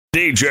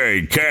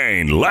DJ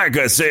Kane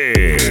Legacy.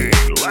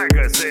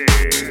 Legacy.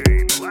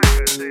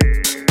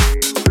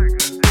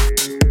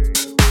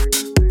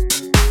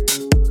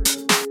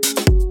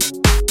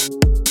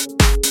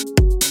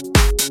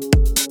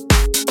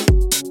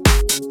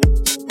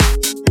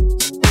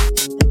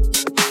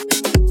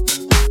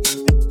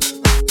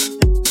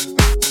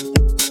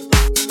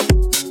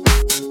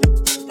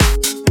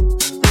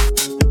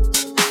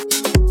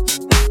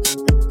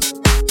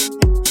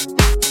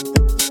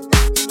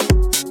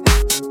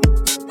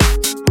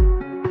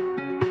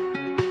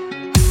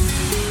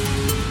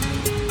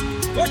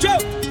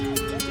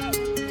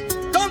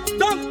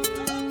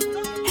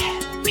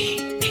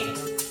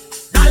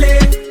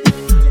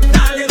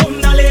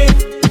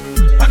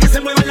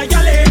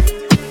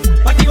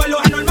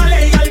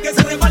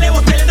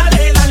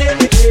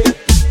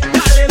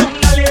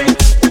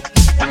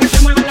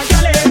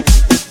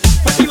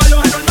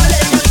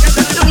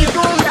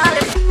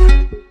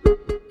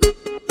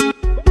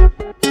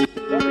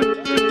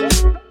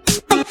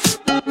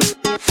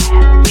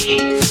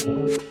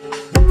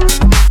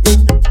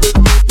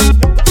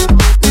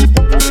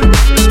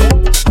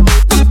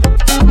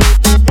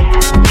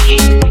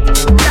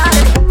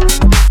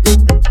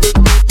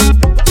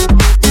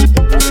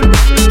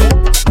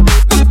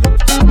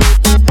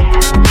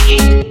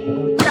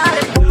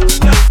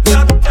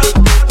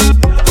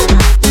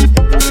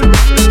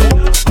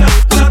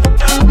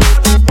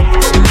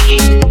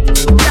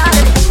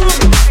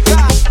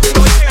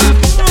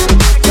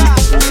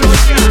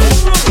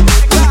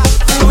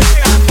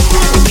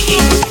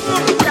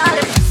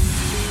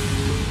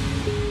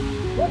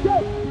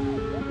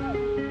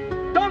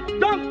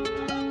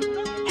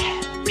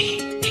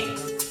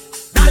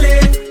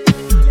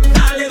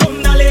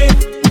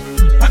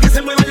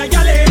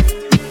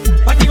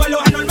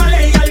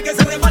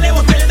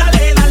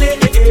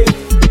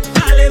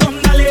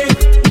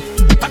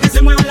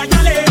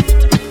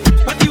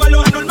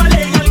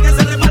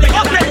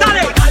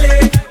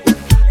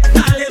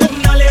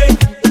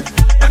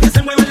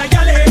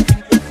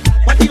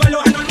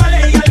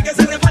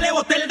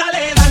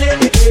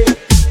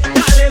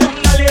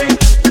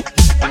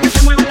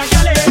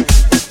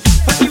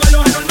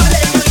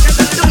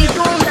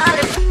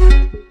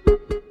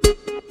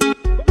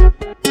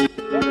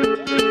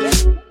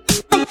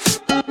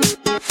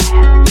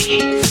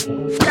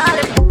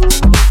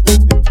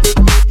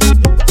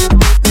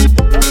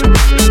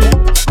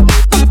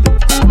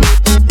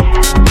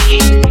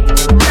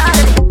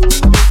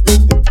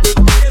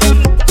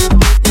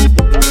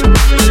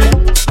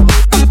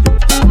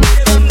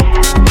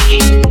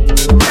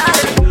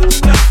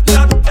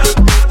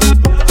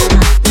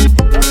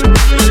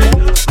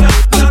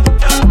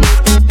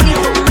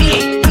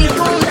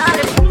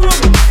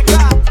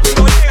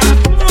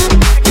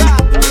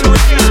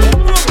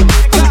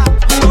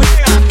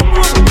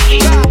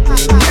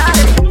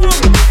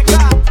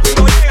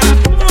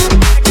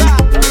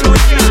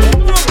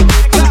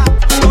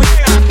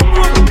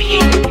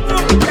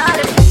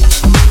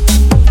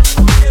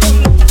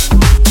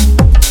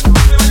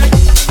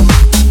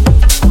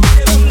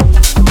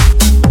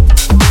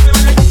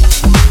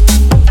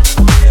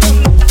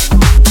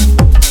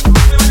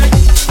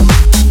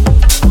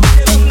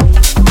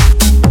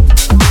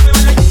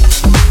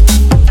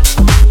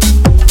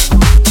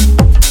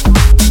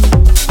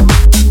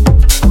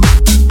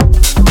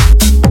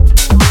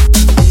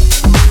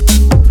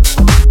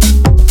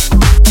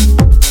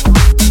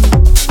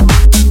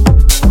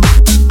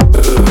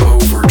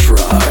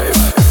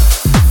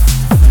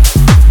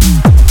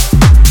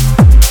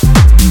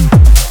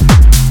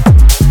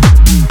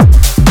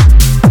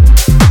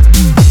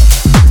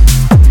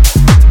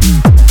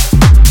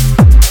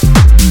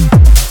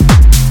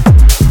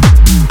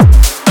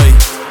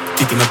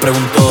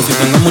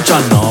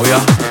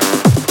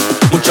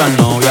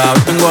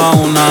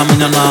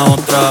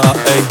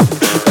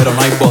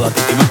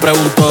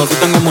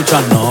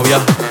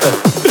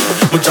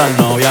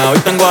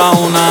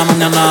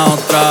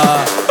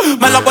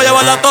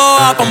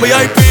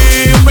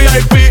 Un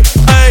VIP,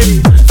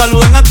 ey.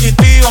 Saluden a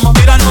Titi, vamos a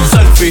tirar un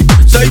selfie.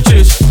 6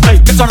 chis, ey.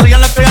 Que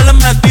sonrían las que ya les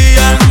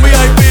metían. Un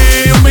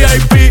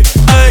VIP,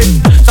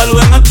 ey.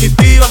 Saluden a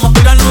Titi, vamos a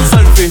tirar un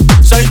selfie.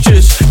 6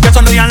 chis, que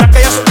sonrían las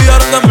que ya se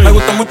olvidaron de mí. Me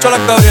gustan mucho la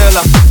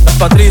Gabriela, la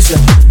Patricia,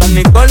 la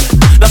Nicole,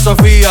 la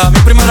Sofía. Mi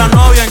primera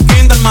novia en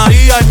Kinder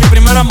María y mi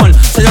primer amor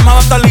se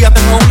llamaba Talía.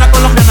 Tengo una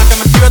colombiana que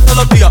me escribe todos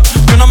los días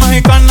y una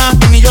mexicana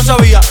y ni yo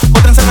sabía.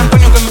 Otra en San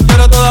Antonio que me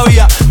quiero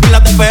todavía y la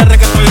de PR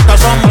que todavía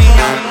son mías.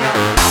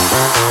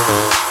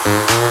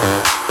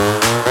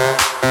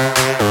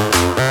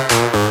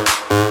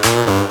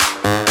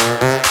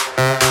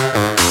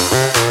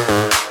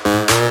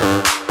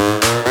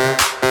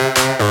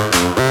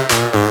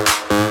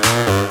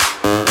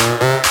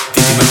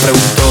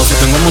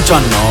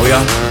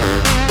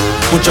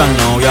 Muchas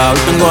novias, hoy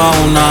tengo a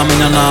una,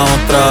 mañana a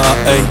otra,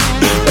 ey.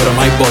 Pero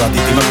no hay boda,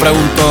 Titi me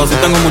preguntó si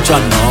tengo muchas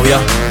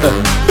novias,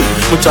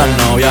 muchas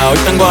novias, hoy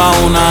tengo a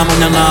una,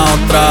 mañana a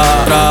otra,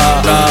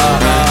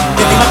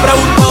 Titi me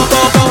preguntó,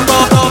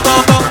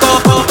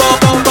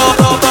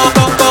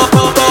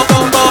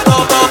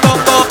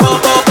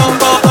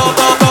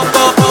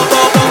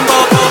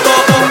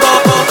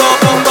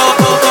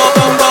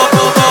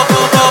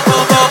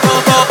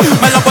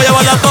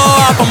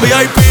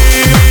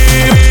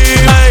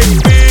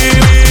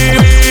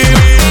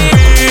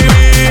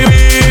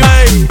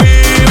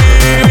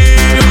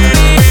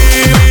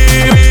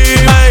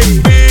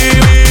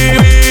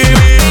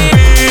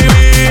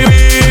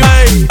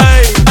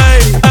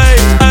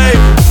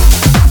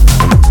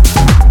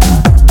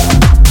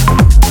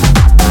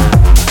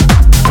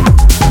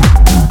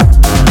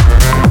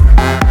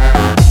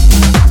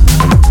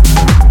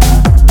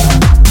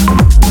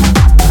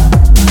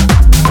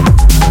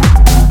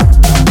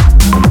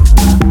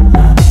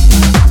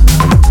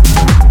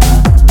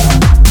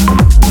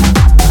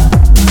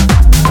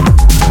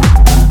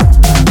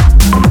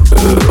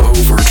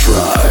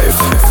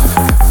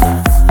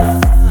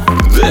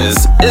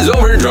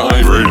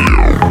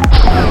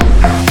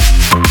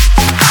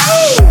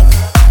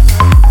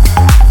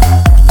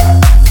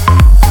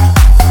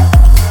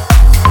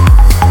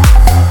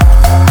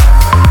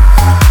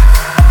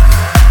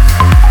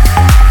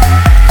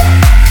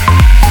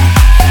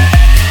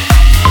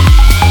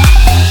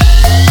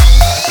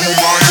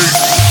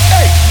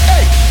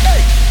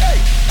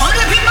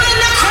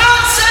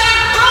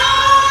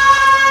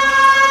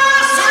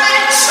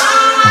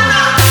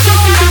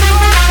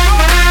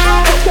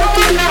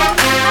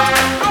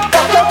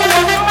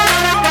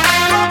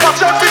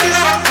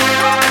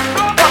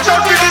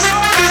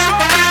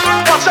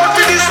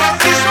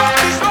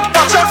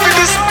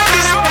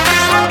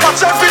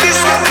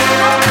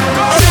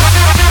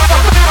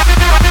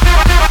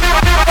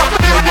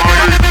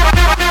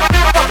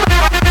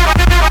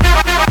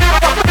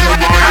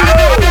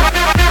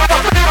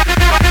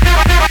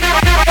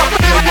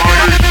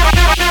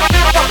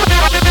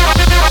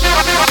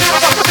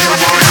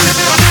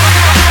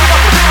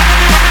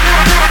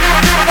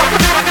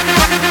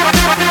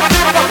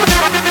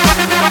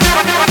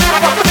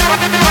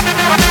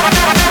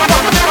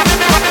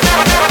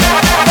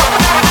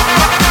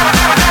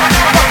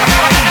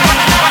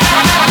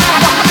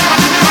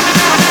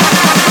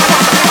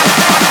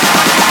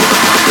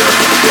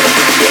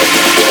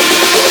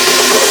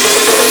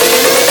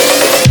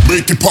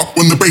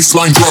 when the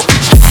bassline drop.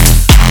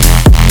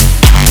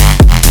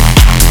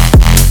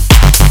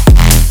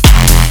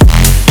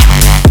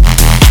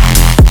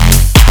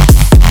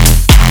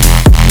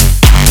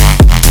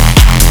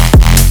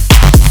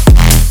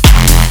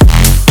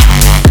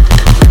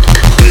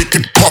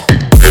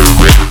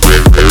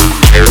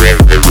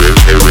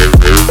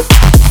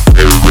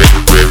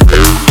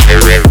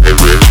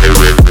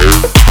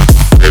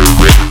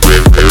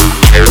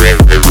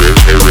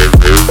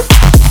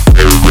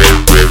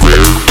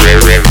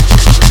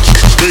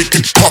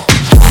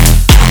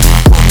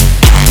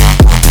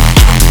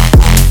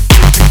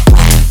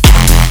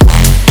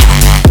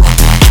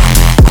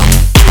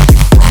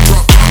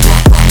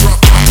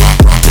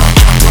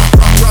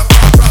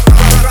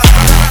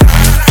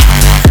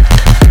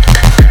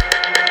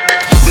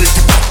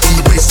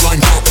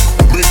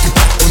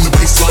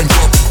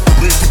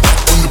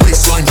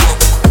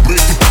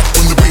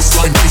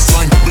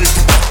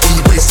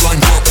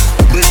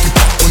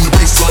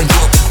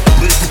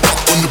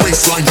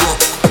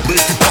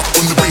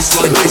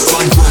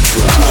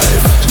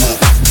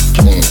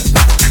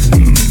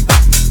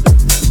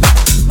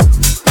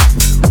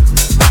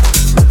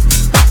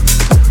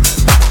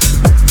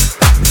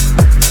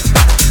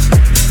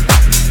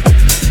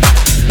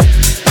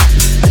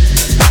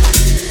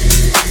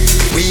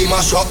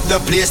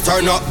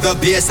 Turn up the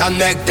bass and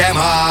make them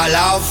all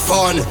have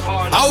fun.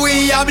 How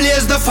we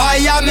ablaze the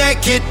fire,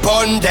 make it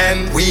pun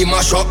them. We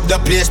mash up the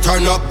place,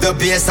 turn up the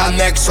bass and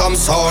make some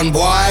sound,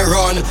 boy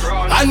run.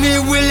 And we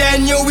will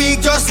end your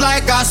week just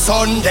like a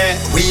Sunday.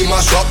 We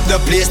mash up the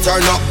place,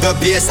 turn up the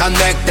bass and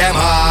make them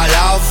all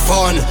have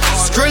fun.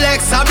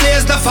 Skrillex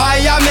ablaze the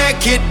fire,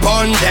 make it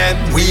pun them.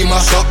 We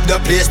mash up the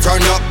place,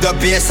 turn up the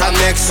bass and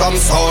make some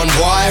sound,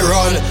 boy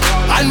run.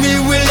 And we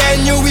will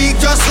end your week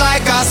just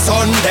like a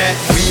Sunday.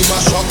 We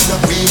mash up the,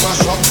 we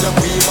mash up the,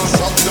 we mash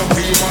up the,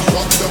 we mash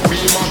up the,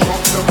 we mash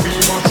up the,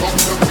 we mash up the, we mash up the, we mash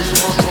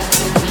up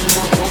the, we mash up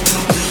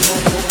the.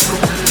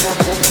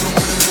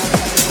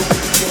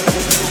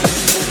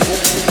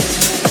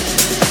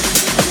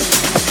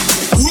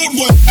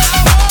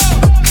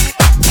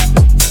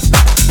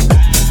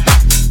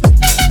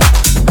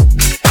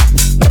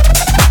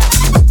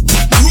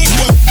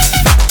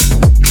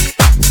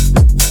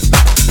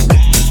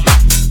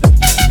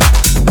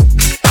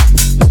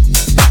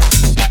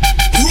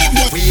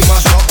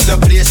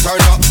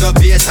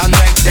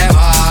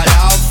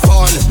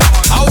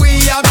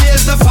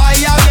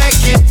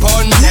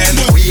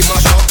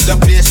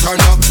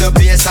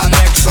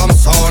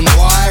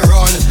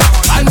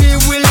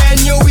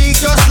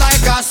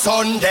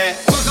 Sunday.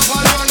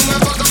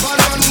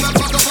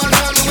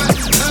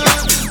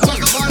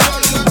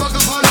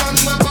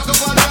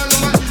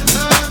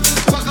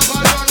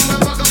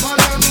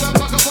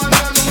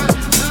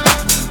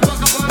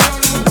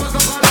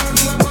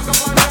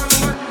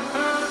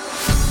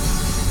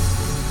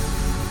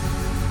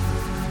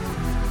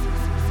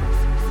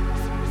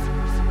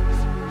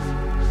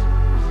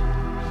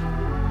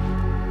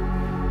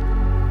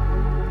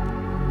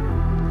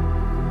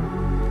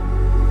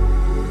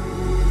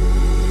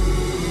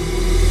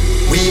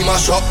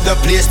 Mash up the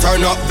place,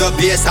 turn up the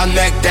bass and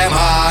make them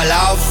all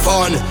have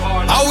fun.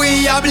 How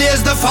we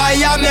ablaze the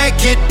fire, make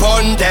it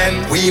pun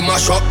them. We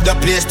mash up the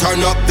place,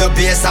 turn up the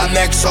bass and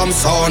make some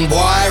sound,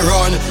 boy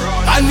run.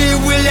 And we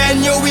will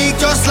end your week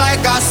just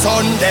like a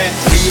Sunday.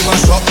 We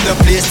mash up the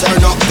place,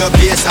 turn up the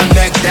bass and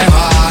make them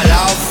all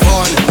have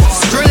fun.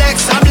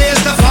 Skrillex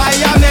ablaze the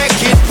fire, make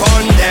it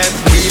pun them.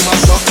 We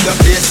mash up the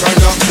place,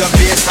 turn up the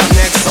bass and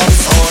make some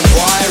sound,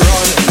 boy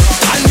run.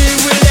 And we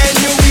will end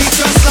your week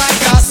just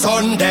like a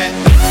Sunday.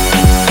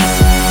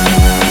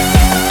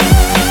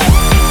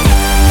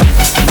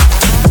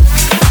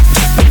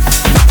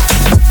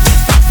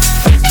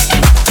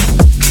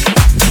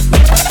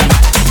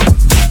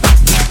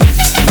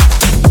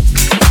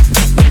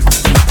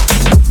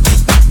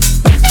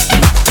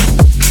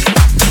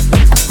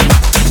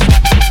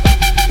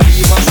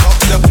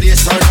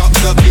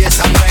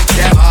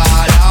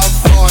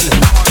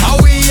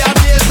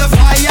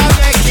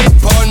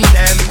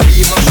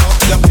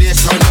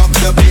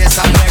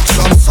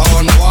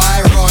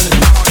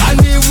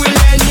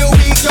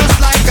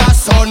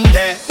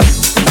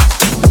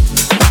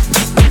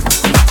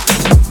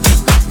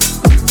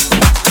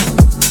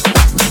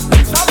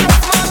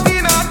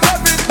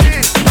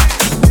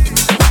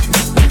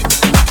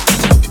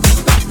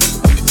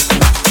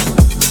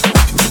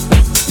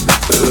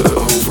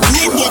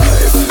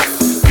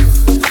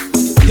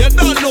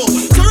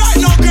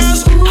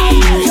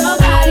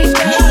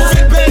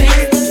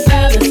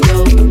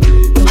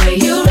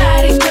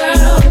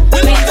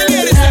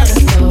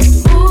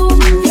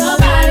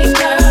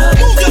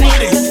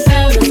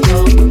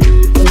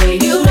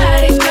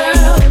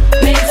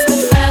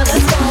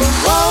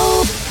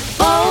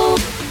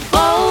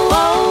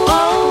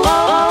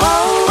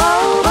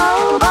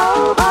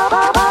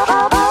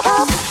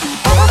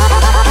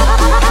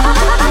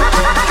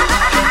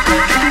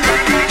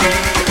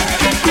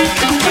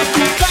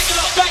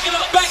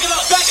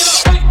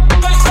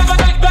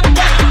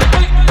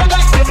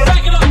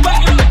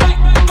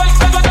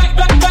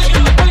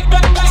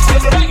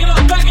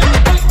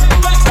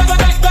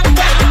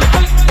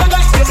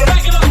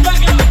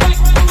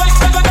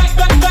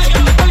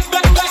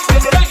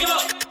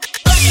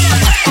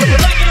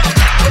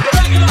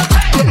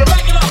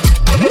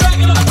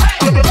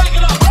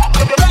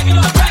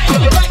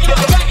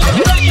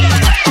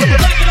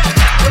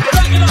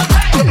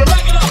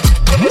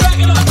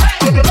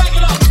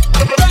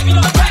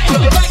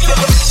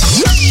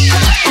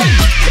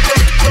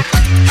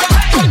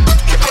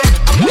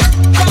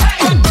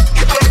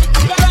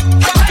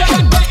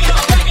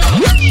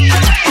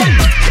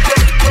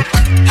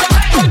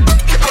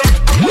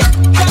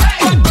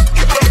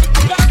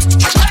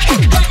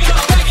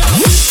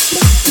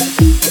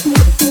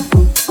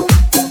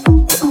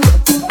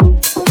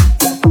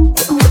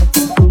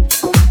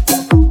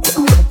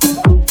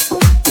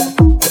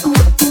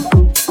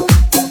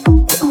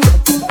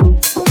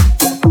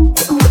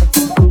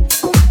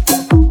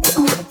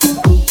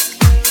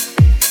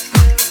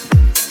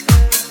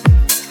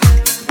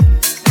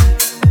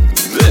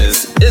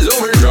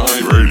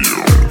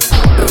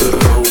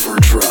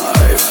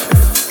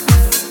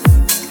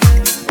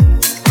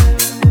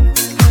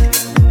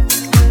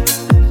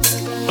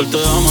 Él te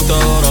ama, te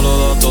adora, lo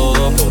da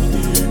todo por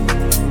ti.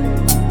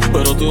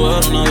 Pero tú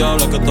eres una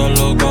diabla que está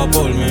loca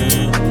por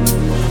mí.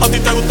 A ti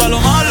te gusta lo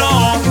malo,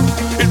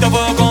 irte a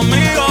fuego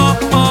conmigo,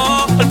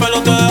 oh, el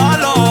pelo te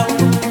halo,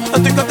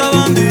 estoy que te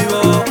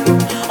bendigo.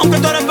 Aunque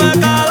tú eres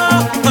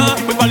pecado,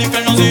 voy pa'l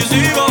infierno si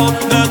sigo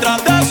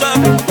detrás de ese.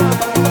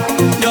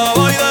 Ya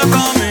voy de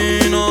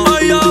camino,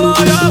 ay, ya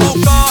voy a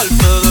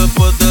buscarte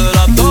después de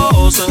las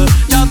 12.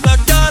 Ya te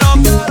quiero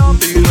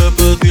y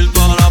repetir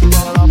todas las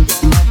palabras.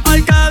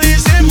 Hay que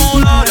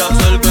disimular y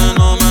hacer que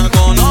no me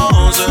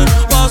conoce.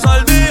 Pasa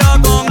el día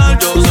con él,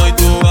 yo soy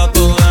tu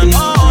gato de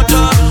noche.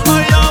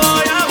 Ay, ya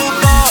voy a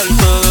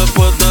buscarte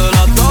después de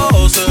las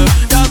 12.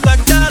 Ya te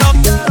quiero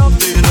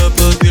y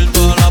repetir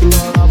todas las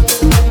palabras.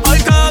 Hay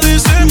que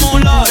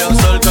disimular y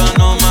hacer que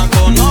no me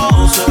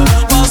conoce.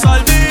 Pasa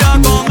el día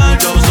con él,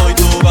 yo soy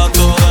tu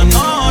gato de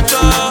noche.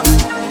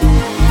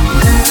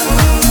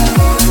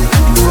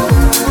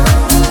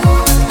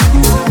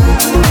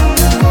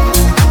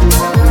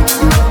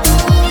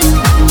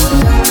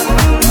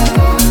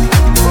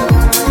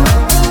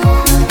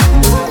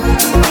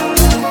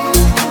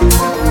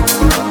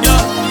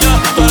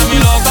 Tú eres mi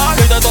loca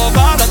y te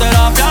toca la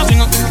terapia. Sin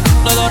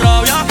le doy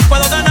rabia,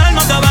 puedo tener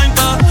más de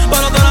 20,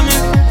 pero tú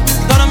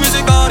eres mi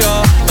sicaria.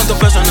 Tantos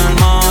peces en el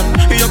mar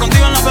y yo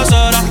contigo en la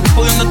pecera,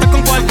 pudiendo estar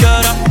con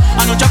cualquiera.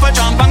 Anoche fue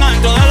champán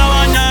adentro de la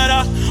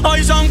bañera.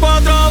 Hoy son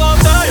 4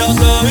 botellas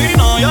de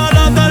vino y a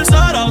la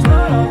tercera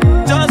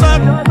ya sé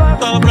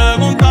te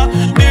pregunta,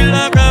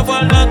 dile que fue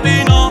el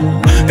destino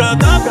que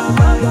te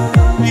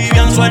y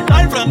bien suelta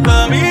al frente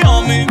mío.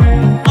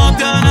 No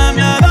tiene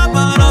miedo,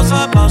 pero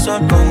se pasa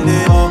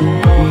escondido.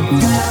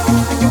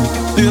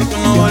 Dijo que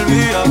no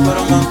volvía,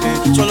 pero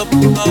mentí. Solo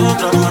por la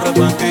otra me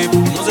arrepentí.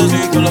 No sé si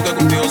fue lo que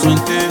contigo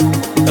sentí.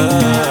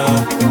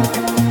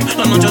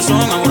 Las noches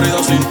son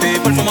aburridas sin ti.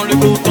 Perfumo Louis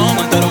Vuitton,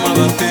 entero me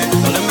vestí.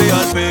 Dale envía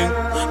al fin.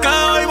 Que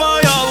hoy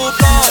voy a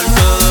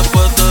buscarte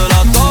después de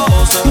las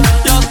 12.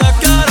 Ya te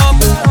quiero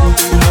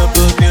y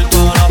repetir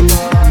todas las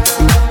palabras.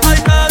 Hay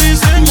que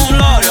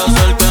disimular y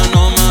hacer que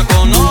no me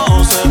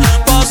conoce.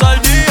 Pasa el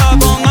día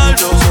con él,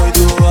 yo soy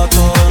tu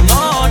gato de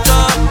noche.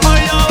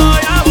 Hoy ya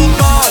voy a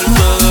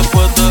buscarte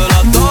después de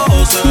las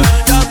 12.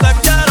 Ya te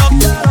quiero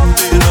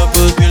y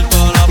repetir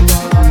todas las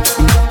palabras.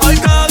 Hay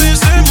que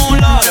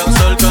disimular y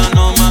hacer que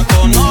no me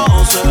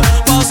conoce.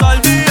 Pasa el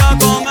día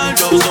con él,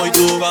 yo soy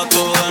tu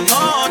gato de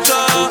noche.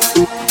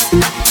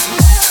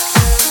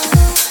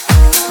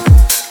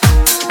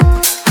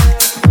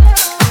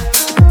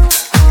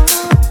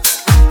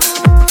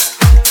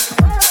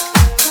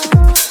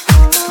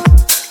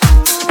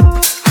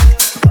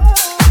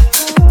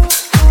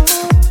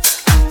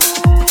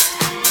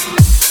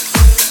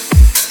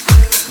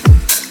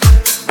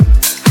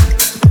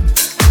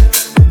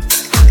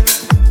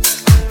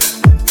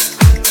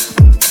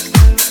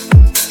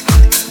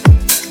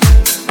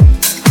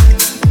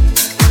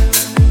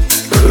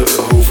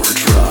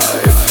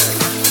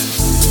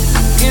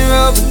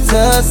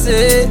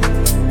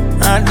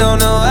 I don't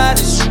know how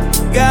this shit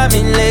got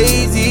me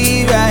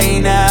lazy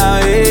right now.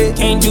 Yeah.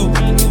 Can't do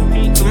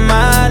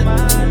my.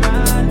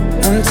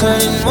 I'm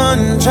turning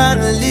one, trying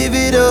to live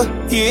it up.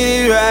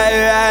 Get it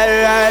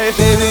right,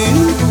 baby.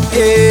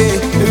 Yeah,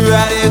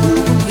 ride it,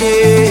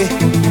 yeah.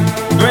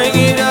 Bring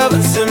it up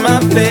to my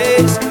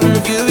place.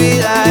 You be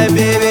like,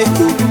 baby,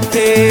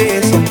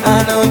 yeah. So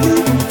I know you,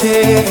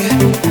 yeah.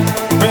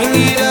 Bring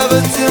it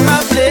over to my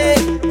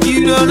place.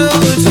 You don't know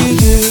what you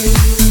do.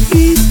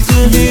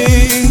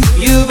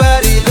 Your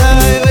body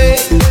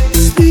lightweight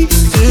speaks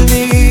to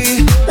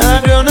me.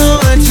 I don't know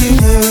what you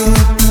do.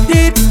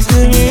 Deep to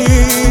me.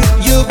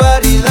 Your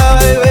body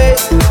lightweight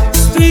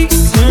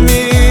speaks to me.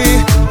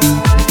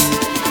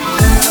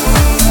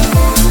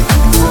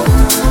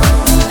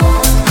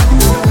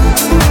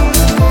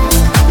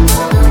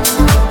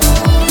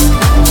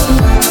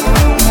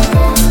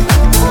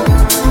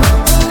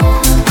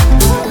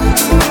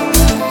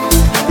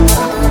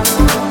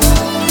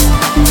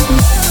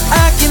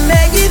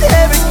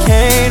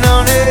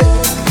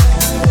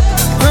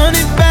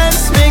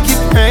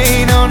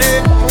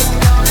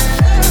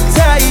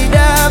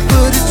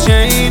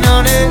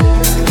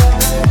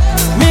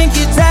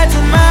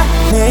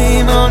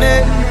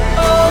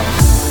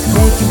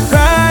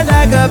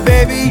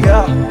 Baby,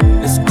 yeah.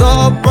 Let's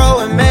go, bro,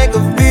 and make a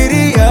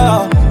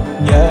video.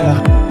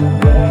 Yeah.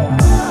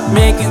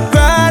 Make you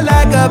cry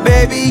like a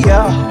baby,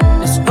 yeah.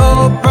 Let's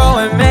go, bro,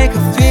 and make a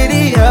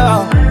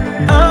video.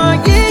 Oh,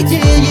 yeah,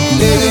 yeah,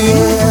 yeah,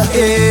 yeah.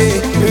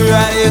 Yeah,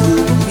 right here,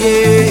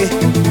 yeah.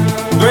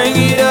 Bring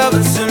it up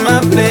to my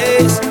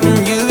place.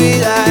 And you be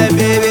like,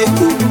 baby,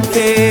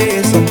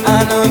 yeah. So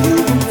I know you,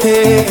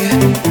 yeah.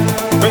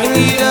 Bring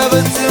it up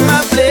to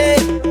my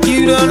place. You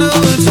don't know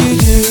what you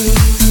do.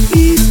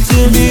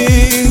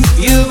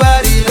 Your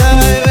body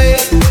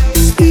lightweight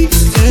speaks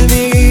to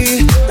me.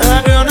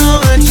 I don't know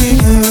what you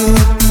do.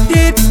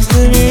 Deep to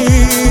me.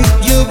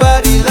 Your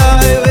body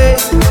lightweight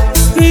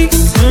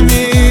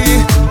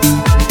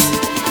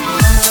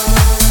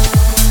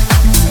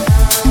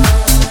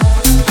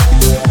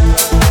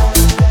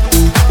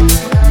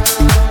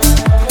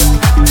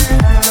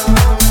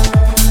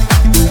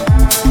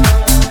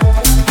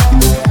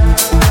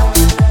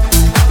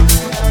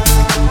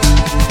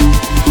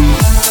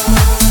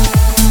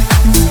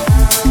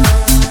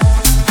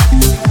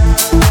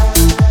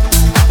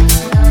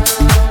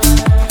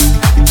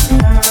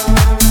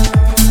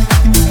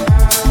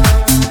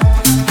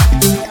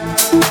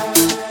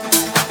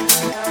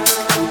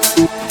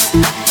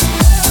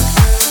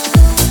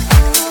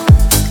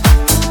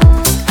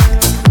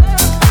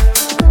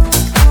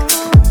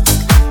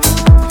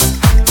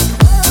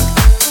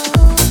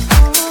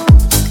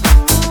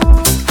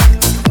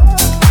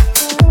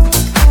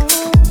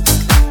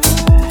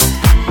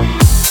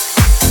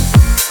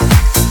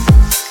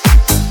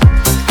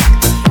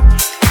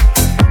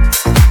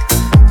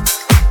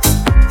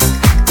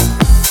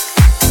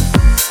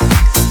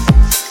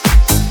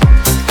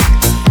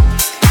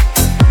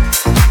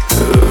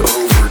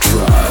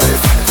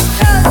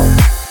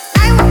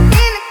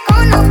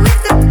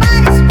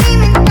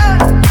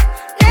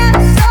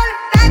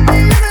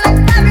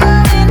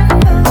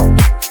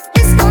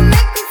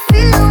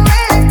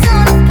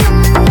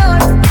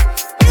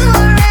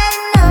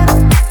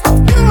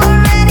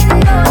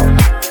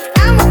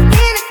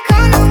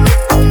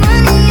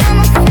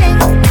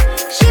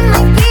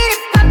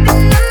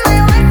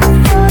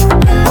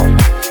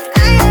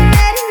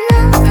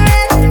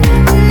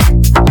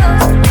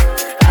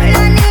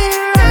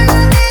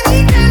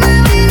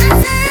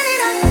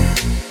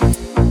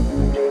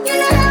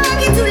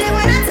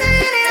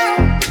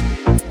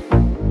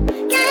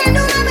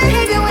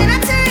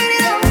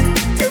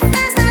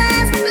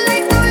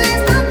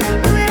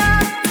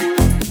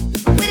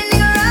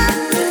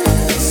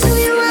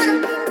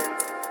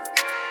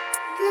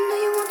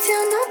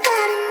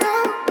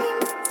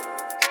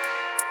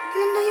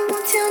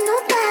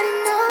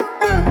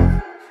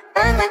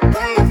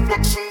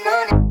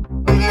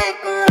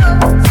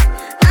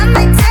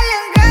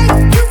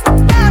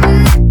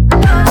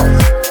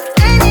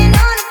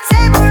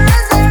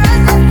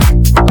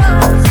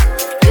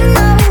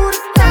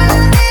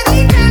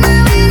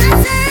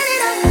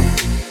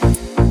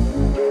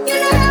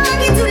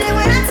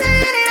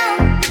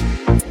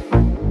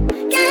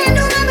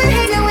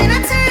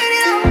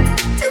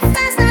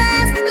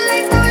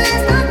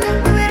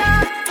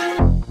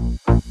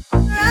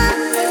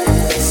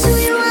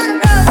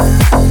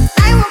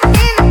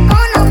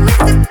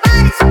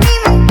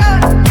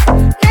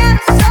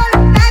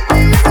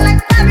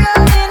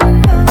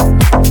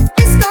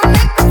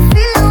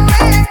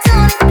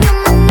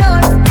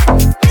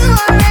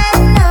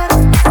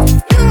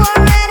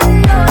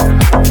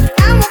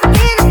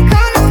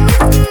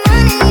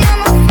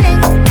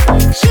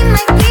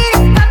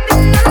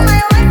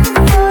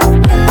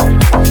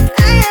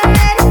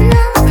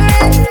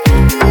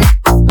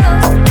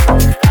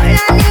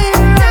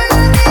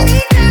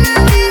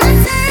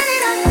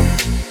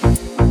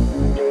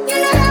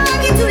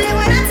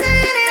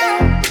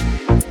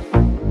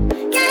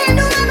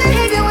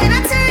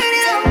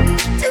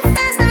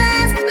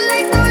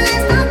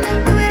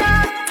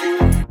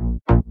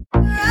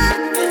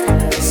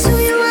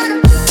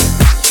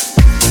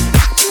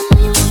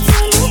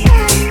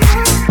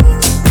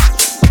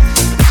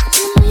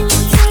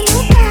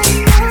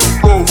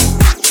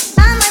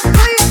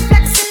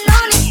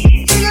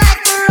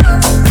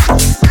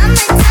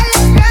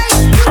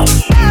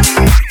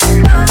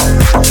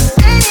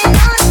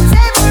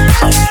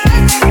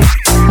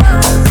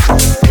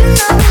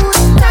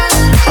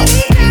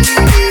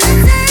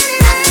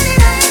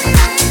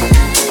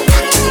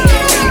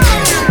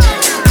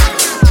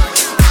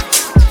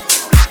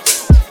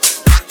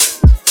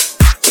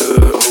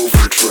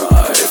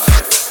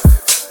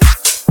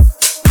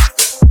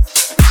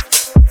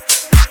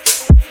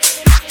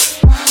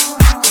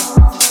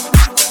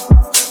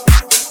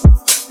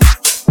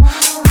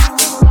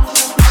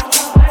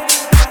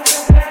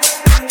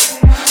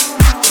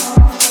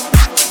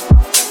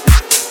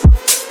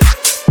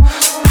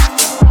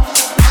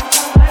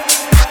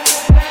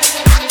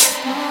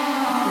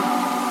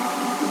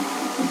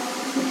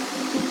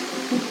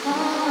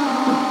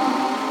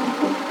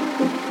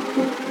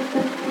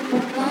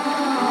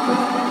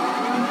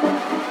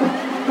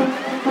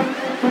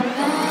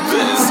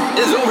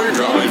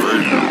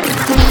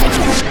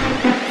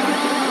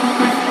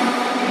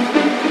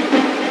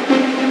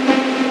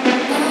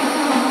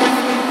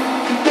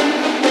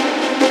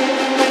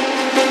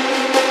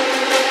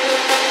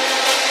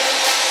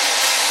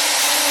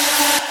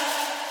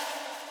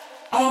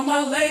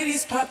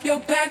pop your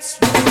backs.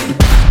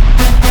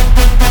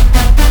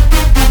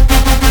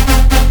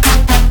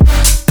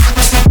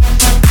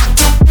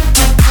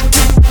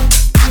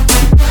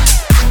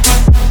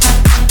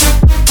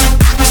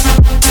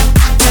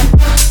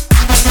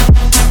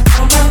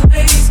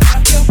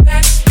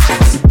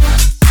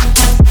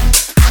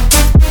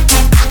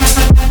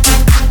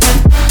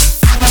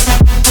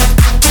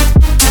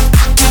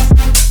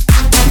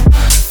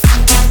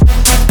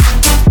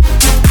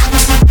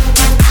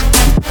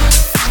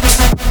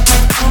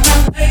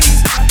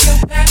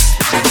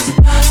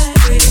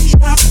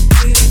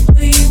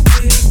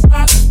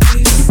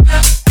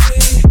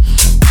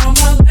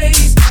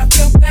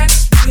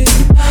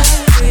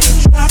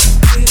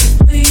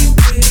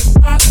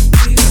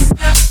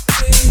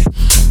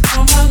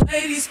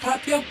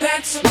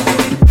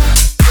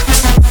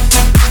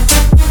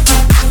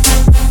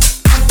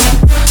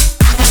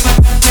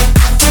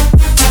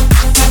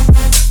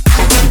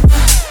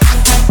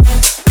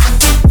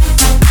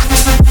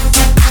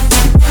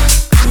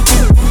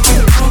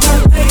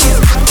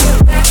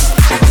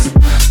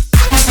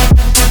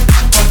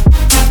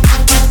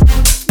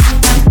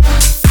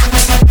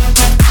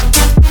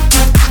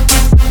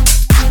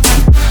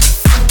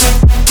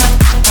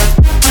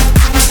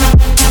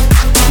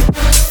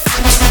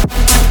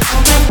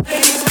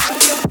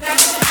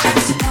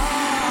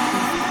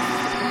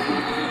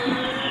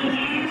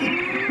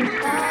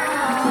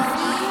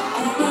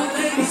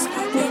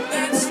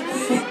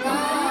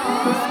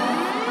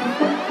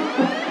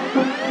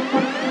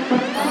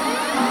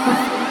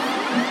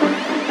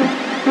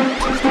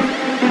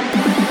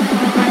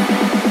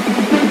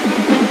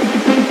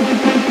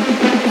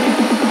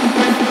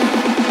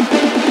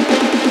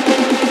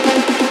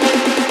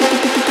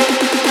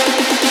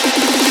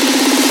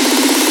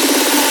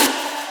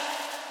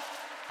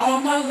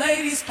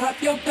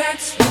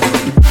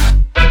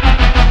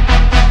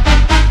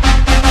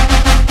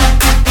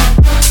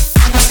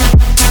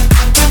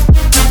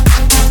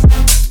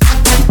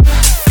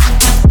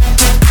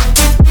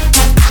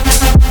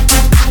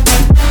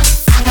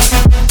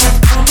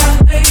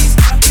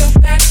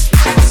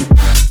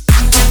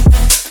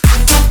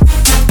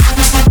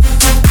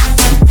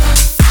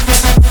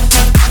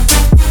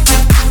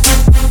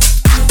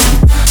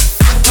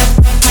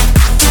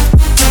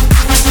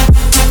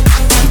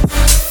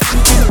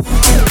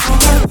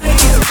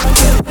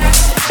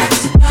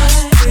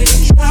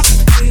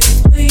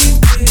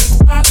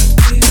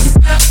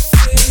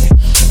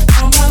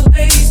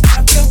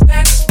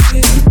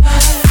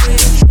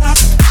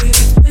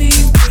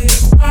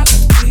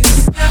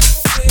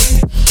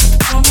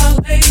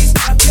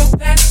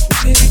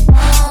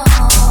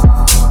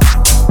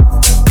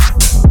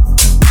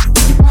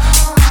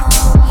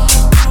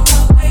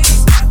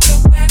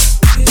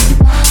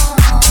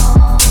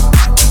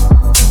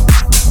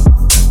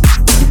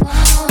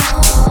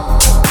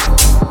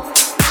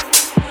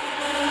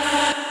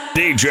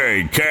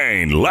 DJ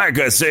Kane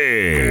Legacy.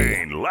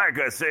 Kane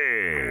Legacy.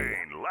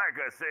 Kane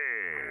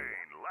Legacy.